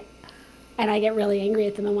 and I get really angry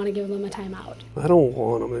at them and want to give them a timeout. I don't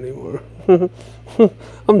want them anymore.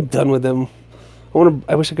 I'm done with them.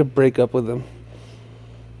 I wish I could break up with them.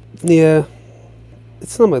 Yeah,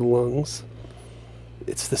 it's not my lungs.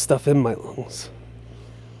 It's the stuff in my lungs.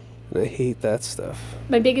 And I hate that stuff.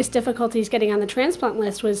 My biggest difficulties getting on the transplant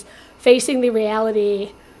list was facing the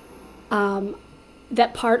reality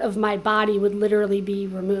that part of my body would literally be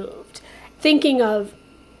removed. Thinking of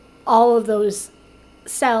all of those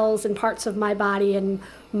cells and parts of my body and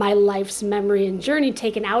my life's memory and journey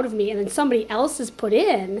taken out of me and then somebody else is put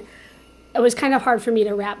in, it was kind of hard for me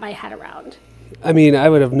to wrap my head around. I mean, I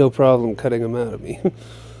would have no problem cutting them out of me.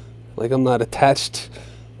 Like, I'm not attached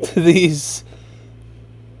to these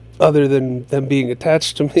other than them being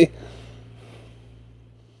attached to me.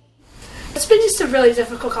 It's been just a really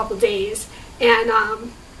difficult couple of days, and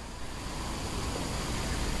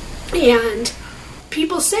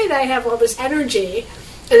people say that I have all this energy,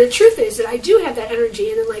 and the truth is that I do have that energy,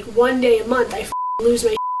 and then like one day a month I lose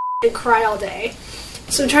my and cry all day.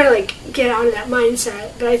 So I'm trying to like get out of that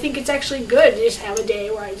mindset, but I think it's actually good to just have a day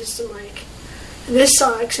where I just am like, this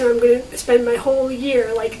sucks, and I'm going to spend my whole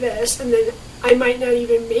year like this, and then I might not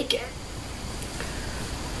even make it.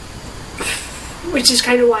 Which is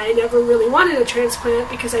kind of why I never really wanted a transplant,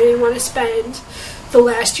 because I didn't want to spend the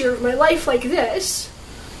last year of my life like this,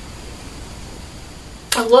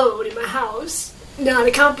 alone in my house, not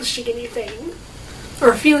accomplishing anything,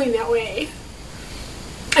 or feeling that way.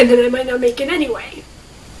 And then I might not make it anyway,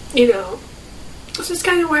 you know. This is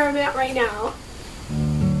kind of where I'm at right now.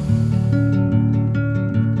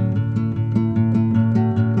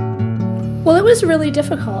 Well, it was really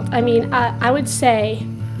difficult. I mean, I would say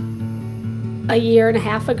a year and a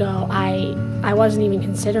half ago, I wasn't even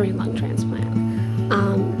considering lung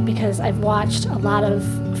transplant because I've watched a lot of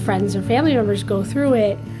friends or family members go through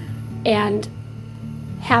it and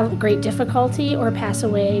have great difficulty or pass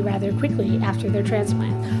away rather quickly after their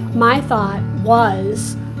transplant. My thought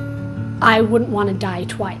was I wouldn't want to die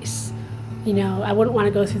twice. You know, I wouldn't want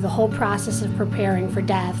to go through the whole process of preparing for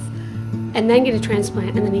death and then get a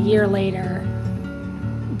transplant and then a year later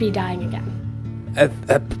be dying again.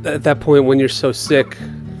 At that point, when you're so sick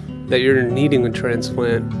that you're needing a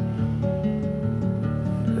transplant,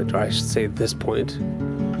 or I should say at this point,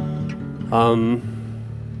 a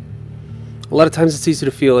lot of times it's easy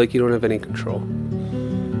to feel like you don't have any control.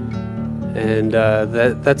 And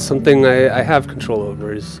that's something I have control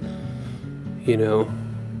over is, you know,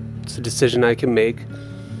 it's a decision I can make.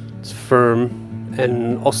 It's firm.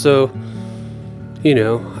 And also, you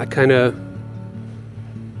know, I kind of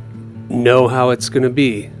know how it's going to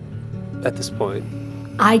be at this point.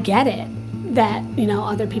 I get it that, you know,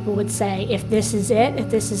 other people would say, if this is it,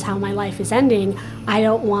 if this is how my life is ending, I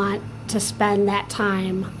don't want to spend that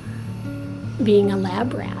time being a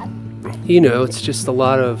lab rat. You know, it's just a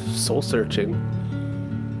lot of soul searching,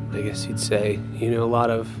 I guess you'd say. You know, a lot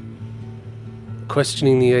of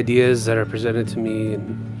questioning the ideas that are presented to me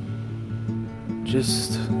and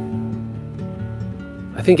just,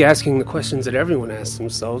 I think, asking the questions that everyone asks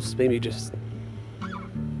themselves, maybe just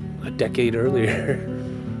a decade earlier.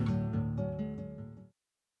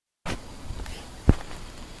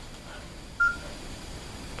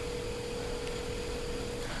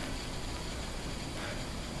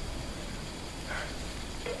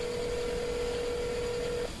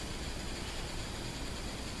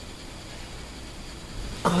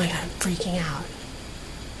 Oh my God, I'm freaking out.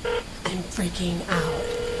 I'm freaking out.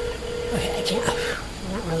 Okay, I can't. I'm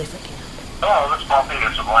not really freaking out. Hello, this is Paul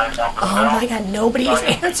Peters of Lions Health. Oh my God, nobody's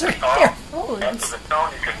answering their phones. Answer the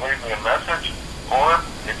phone, you can leave me a message, or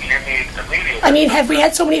if you need immediate... I mean, have we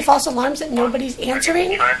had so many false alarms that nobody's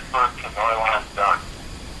answering? Transfer to no alarm done.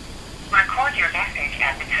 Record your message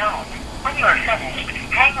at the tone. When you are finished,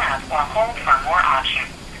 hang up or hold for more options.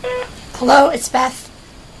 Hello, it's Beth.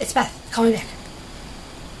 It's Beth. Call me back.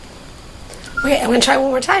 Okay, I'm going to try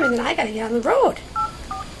one more time, and then I got to get on the road.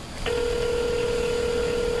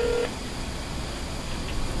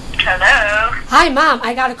 Hello? Hi, Mom.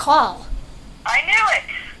 I got a call. I knew it.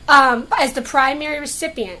 As the primary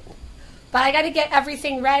recipient. But I got to get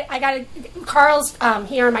everything ready. Carl's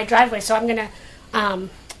here in my driveway, so I'm going to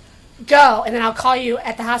go, and then I'll call you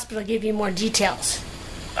at the hospital to give you more details.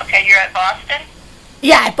 Okay, you're at Boston?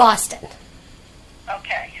 Yeah, at Boston.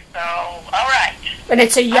 Okay, so, all right. And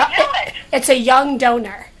it's a young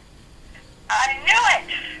donor. I knew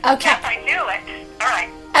it. Okay. Yes, I knew it. All right.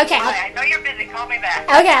 Okay. Bye. I know you're busy. Call me back.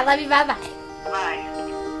 Okay, I love you. Bye-bye. Bye.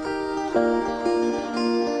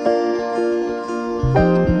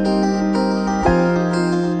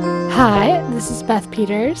 Hi, this is Beth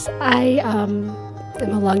Peters. I am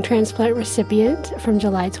a lung transplant recipient from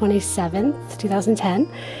July 27th, 2010.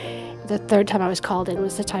 The third time I was called in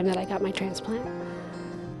was the time that I got my transplant.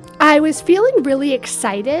 I was feeling really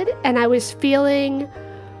excited, and I was feeling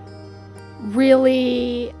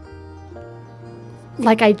really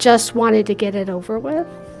like I just wanted to get it over with,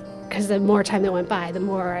 because the more time that went by, the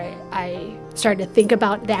more I started to think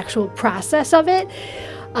about the actual process of it,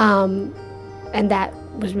 and that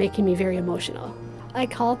was making me very emotional. I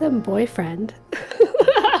call them boyfriend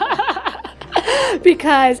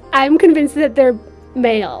because I'm convinced that they're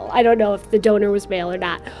male. I don't know if the donor was male or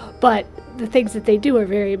not, but the things that they do are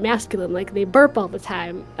very masculine. Like, they burp all the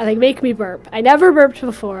time. They make me burp. I never burped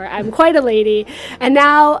before. I'm quite a lady. And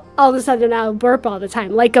now, all of a sudden, I'll burp all the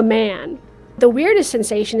time, like a man. The weirdest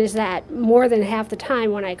sensation is that more than half the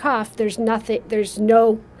time when I cough, it's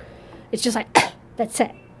just like, that's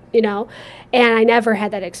it, you know? And I never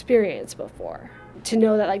had that experience before. To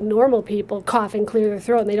know that, like, normal people cough and clear their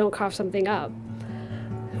throat and they don't cough something up.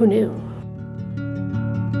 Who knew?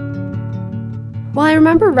 Well, I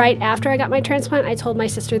remember right after I got my transplant, I told my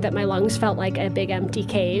sister that my lungs felt like a big empty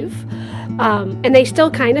cave. And they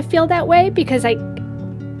still kind of feel that way because I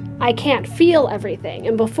can't feel everything.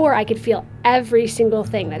 And before, I could feel every single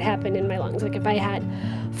thing that happened in my lungs. Like, if I had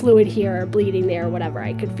fluid here or bleeding there or whatever,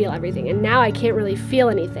 I could feel everything. And now I can't really feel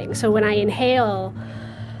anything. So when I inhale,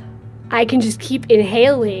 I can just keep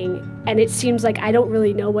inhaling, and it seems like I don't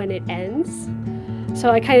really know when it ends. So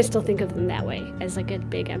I kind of still think of them that way, as like a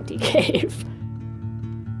big empty cave.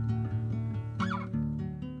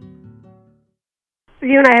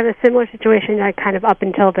 You and I have a similar situation, kind of up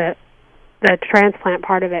until the transplant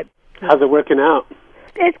part of it. How's it working out?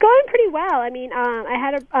 It's going pretty well. I mean, I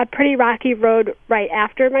had a pretty rocky road right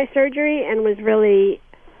after my surgery and was really,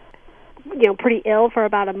 pretty ill for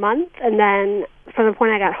about a month. And then from the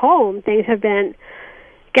point I got home, things have been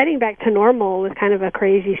getting back to normal with kind of a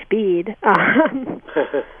crazy speed.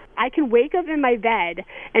 I can wake up in my bed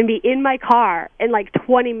and be in my car in like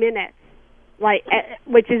 20 minutes.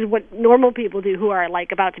 Which is what normal people do who are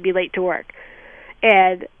like about to be late to work,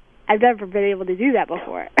 and I've never been able to do that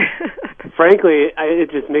before. Frankly,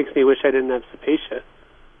 it just makes me wish I didn't have Cepacia.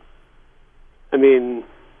 I mean,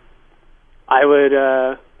 I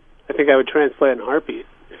think I would transplant in a heartbeat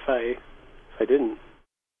if I didn't.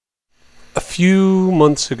 A few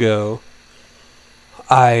months ago,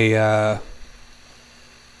 I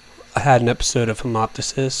had an episode of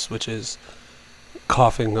hemoptysis, which is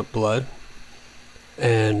coughing up blood.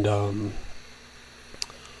 And I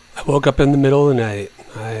woke up in the middle of the night.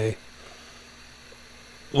 I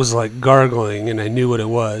was like gargling, and I knew what it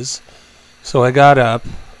was. So I got up,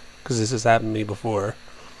 because this has happened to me before.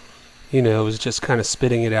 It was just kind of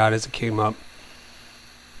spitting it out as it came up.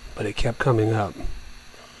 But it kept coming up.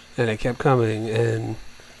 And it kept coming, and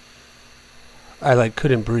I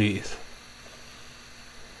couldn't breathe.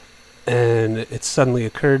 And it suddenly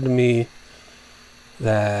occurred to me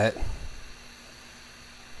that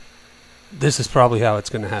this is probably how it's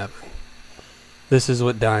going to happen. This is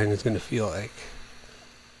what dying is going to feel like.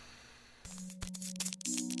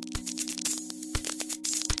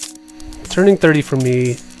 Turning 30 for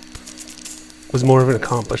me was more of an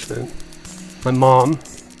accomplishment. My mom,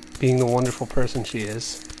 being the wonderful person she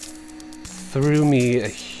is, threw me a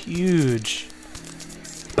huge,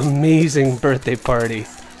 amazing birthday party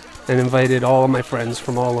and invited all of my friends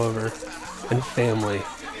from all over and family.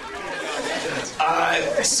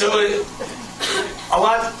 So a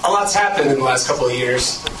lot's happened in the last couple of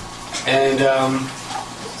years, and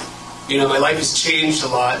my life has changed a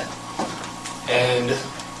lot, and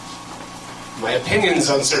my opinions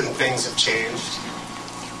on certain things have changed,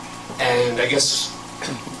 and I guess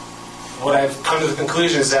what I've come to the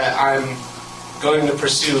conclusion is that I'm going to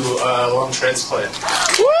pursue a lung transplant.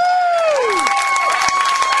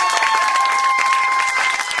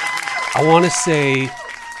 I want to say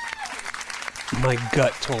my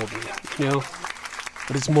gut told me,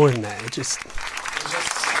 but it's more than that. It just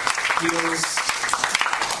feels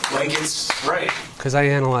like it's right. Because I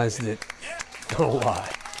analyzed it a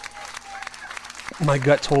lot. My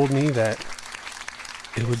gut told me that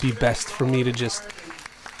it would be best for me to just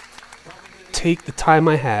take the time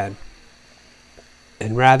I had,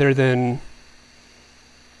 and rather than,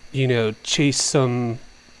 chase some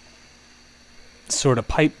sort of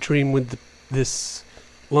pipe dream with this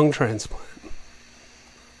lung transplant,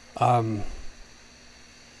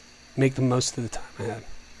 make the most of the time I had.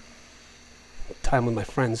 time with my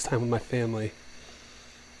friends, time with my family.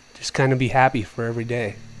 Just kind of be happy for every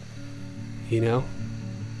day, you know?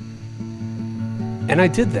 And I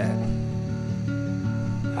did that.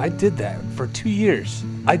 I did that for 2 years.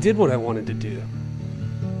 I did what I wanted to do.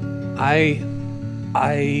 I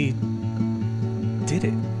did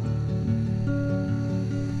it.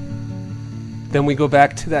 Then we go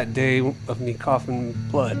back to that day of me coughing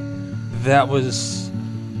blood. That was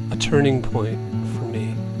a turning point for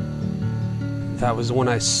me. That was when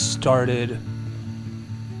I started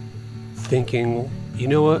thinking, you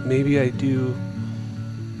know what, maybe I do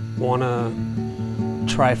want to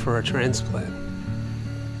try for a transplant.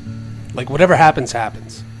 Like, whatever happens,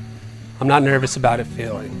 happens. I'm not nervous about it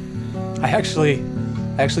failing. I actually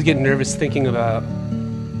get nervous thinking about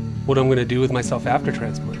what I'm going to do with myself after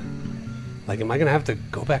transplant. Like, am I going to have to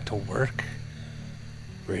go back to work?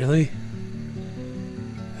 Really?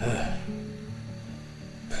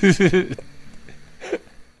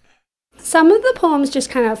 Some of the poems just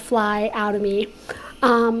kind of fly out of me.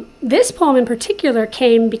 This poem in particular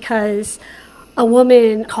came because a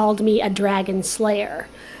woman called me a dragon slayer.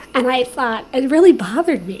 And I thought, it really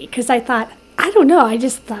bothered me because I thought, I don't know, I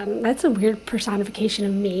just thought that's a weird personification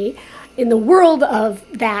of me. In the world of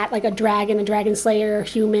that, like a dragon slayer,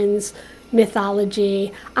 humans,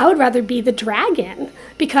 mythology, I would rather be the dragon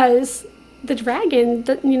because the dragon,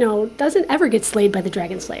 doesn't ever get slayed by the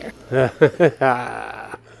dragon slayer.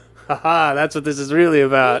 Haha, that's what this is really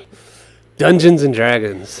about. Dungeons and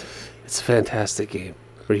Dragons. It's a fantastic game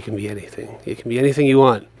where you can be anything. You can be anything you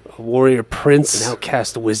want. A warrior prince, an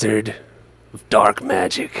outcast wizard of dark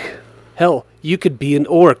magic. Hell, you could be an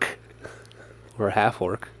orc. Or a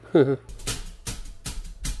half-orc.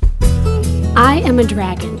 I am a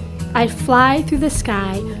dragon. I fly through the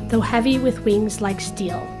sky, though heavy with wings like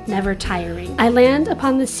steel, never tiring. I land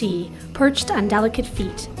upon the sea, perched on delicate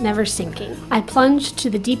feet, never sinking. I plunge to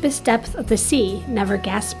the deepest depth of the sea, never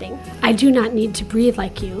gasping. I do not need to breathe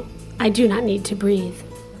like you. I do not need to breathe.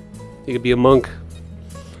 You could be a monk.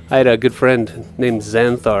 I had a good friend named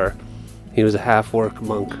Xanthar. He was a half-orc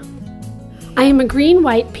monk. I am a green,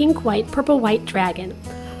 white, pink, white, purple, white dragon.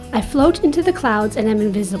 I float into the clouds and am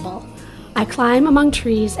invisible. I climb among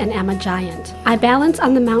trees and am a giant. I balance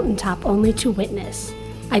on the mountaintop only to witness.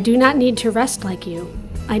 I do not need to rest like you.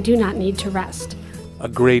 I do not need to rest. A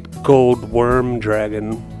great gold worm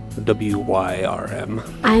dragon, WYRM.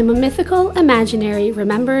 I am a mythical, imaginary,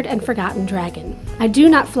 remembered, and forgotten dragon. I do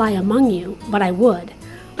not fly among you, but I would.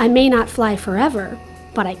 I may not fly forever,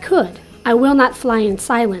 but I could. I will not fly in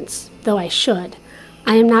silence, though I should.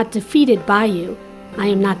 I am not defeated by you. I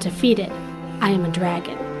am not defeated. I am a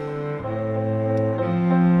dragon.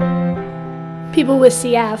 People with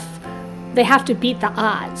CF, they have to beat the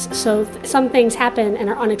odds. So some things happen and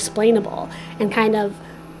are unexplainable and kind of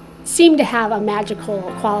seem to have a magical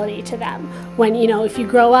quality to them. When, if you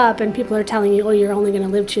grow up and people are telling you, oh, you're only going to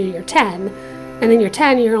live till you're 10, and then you're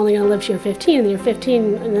 10, you're only going to live till you're 15, and then you're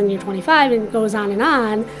 15, and then you're 25, and it goes on and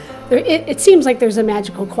on. It seems like there's a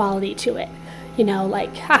magical quality to it.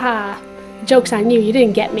 Like, haha, joke's on you, you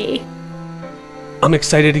didn't get me. I'm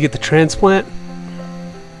excited to get the transplant.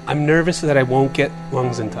 I'm nervous that I won't get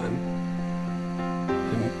lungs in time.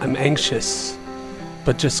 I'm anxious,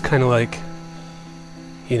 but just kind of like,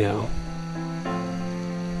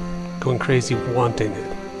 going crazy wanting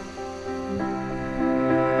it.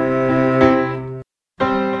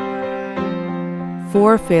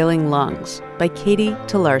 Four Failing Lungs by Katie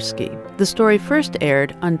Tolarski. The story first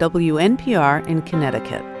aired on WNPR in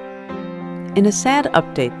Connecticut. In a sad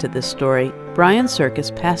update to this story, Brian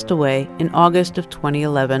Serkis passed away in August of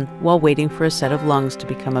 2011 while waiting for a set of lungs to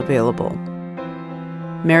become available.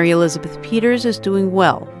 Mary Elizabeth Peters is doing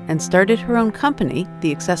well and started her own company,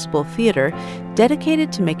 The Accessible Theater,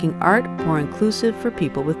 dedicated to making art more inclusive for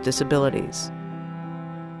people with disabilities.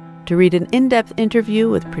 To read an in-depth interview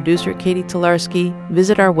with producer Katie Tolarski,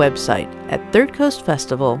 visit our website at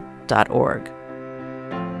thirdcoastfestival.org.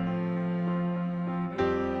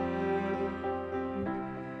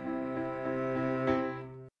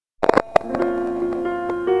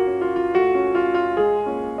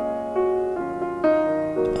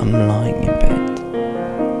 I'm lying in bed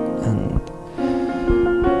and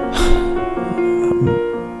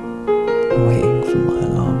I'm waiting for my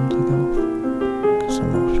alarm to go off because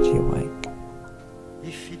I'm already awake.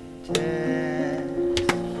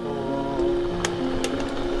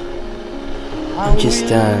 I'm just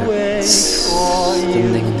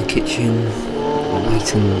standing in the kitchen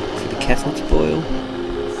waiting for the kettle to boil.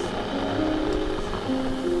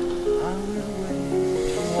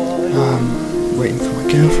 Waiting for my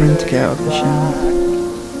girlfriend to get out of the shower.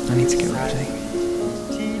 I need to get ready.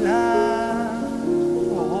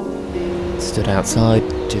 stood outside,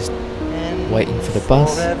 just waiting for the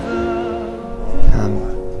bus.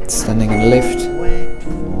 Standing in a lift,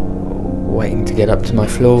 waiting to get up to my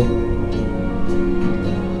floor.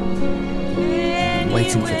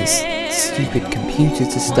 Waiting for this stupid computer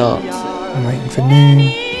to start. I'm waiting for noon.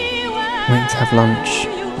 Waiting to have lunch.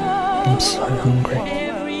 I'm so hungry.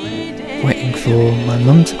 Waiting for my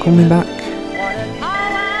mum to call me back.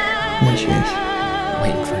 There she is.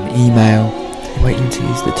 Waiting for an email. Waiting to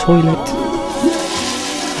use the toilet.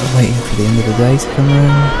 I'm waiting for the end of the day to come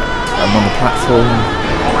around. I'm on the platform.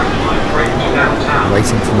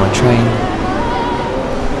 Waiting for my train.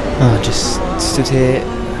 I just stood here,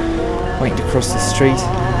 waiting to cross the street.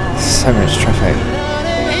 So much traffic.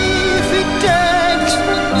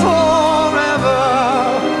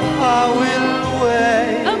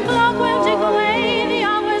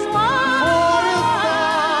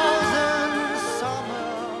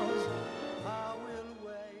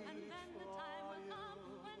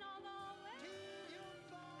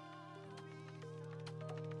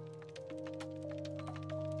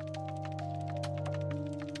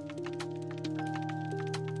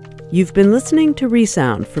 You've been listening to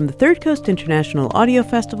Resound from the Third Coast International Audio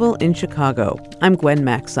Festival in Chicago. I'm Gwen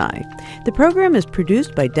Macsai. The program is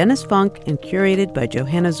produced by Dennis Funk and curated by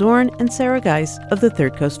Johanna Zorn and Sarah Geis of the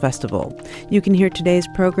Third Coast Festival. You can hear today's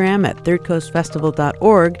program at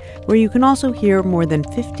thirdcoastfestival.org, where you can also hear more than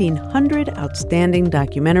 1,500 outstanding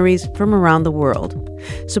documentaries from around the world.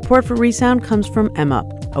 Support for Resound comes from Emma,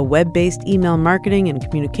 a web-based email marketing and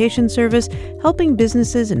communication service helping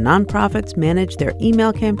businesses and nonprofits manage their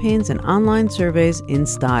email campaigns and online surveys in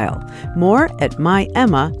style. More at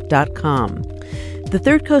myemma.com. The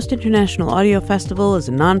Third Coast International Audio Festival is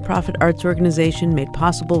a nonprofit arts organization made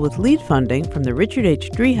possible with lead funding from the Richard H.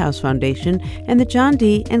 Driehaus Foundation and the John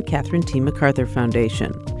D. and Catherine T. MacArthur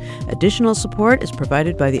Foundation. Additional support is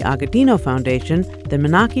provided by the Agudino Foundation, the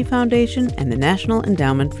Menaki Foundation, and the National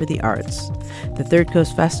Endowment for the Arts. The Third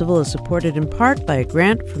Coast Festival is supported in part by a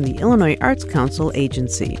grant from the Illinois Arts Council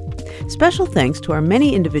Agency. Special thanks to our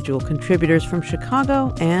many individual contributors from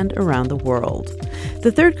Chicago and around the world.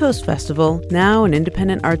 The Third Coast Festival, now an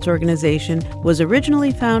independent arts organization, was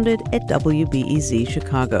originally founded at WBEZ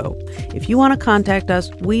Chicago. If you want to contact us,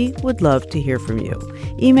 we would love to hear from you.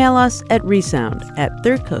 Email us at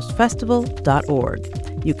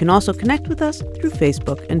resound@thirdcoastfestival.org. You can also connect with us through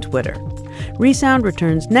Facebook and Twitter. Resound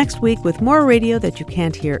returns next week with more radio that you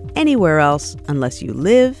can't hear anywhere else unless you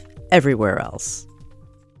live everywhere else.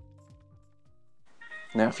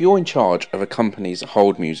 Now, if you're in charge of a company's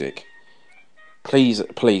hold music, please,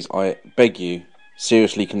 I beg you,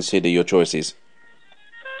 seriously consider your choices.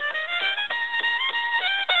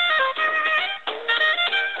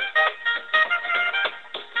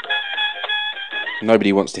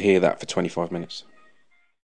 Nobody wants to hear that for 25 minutes.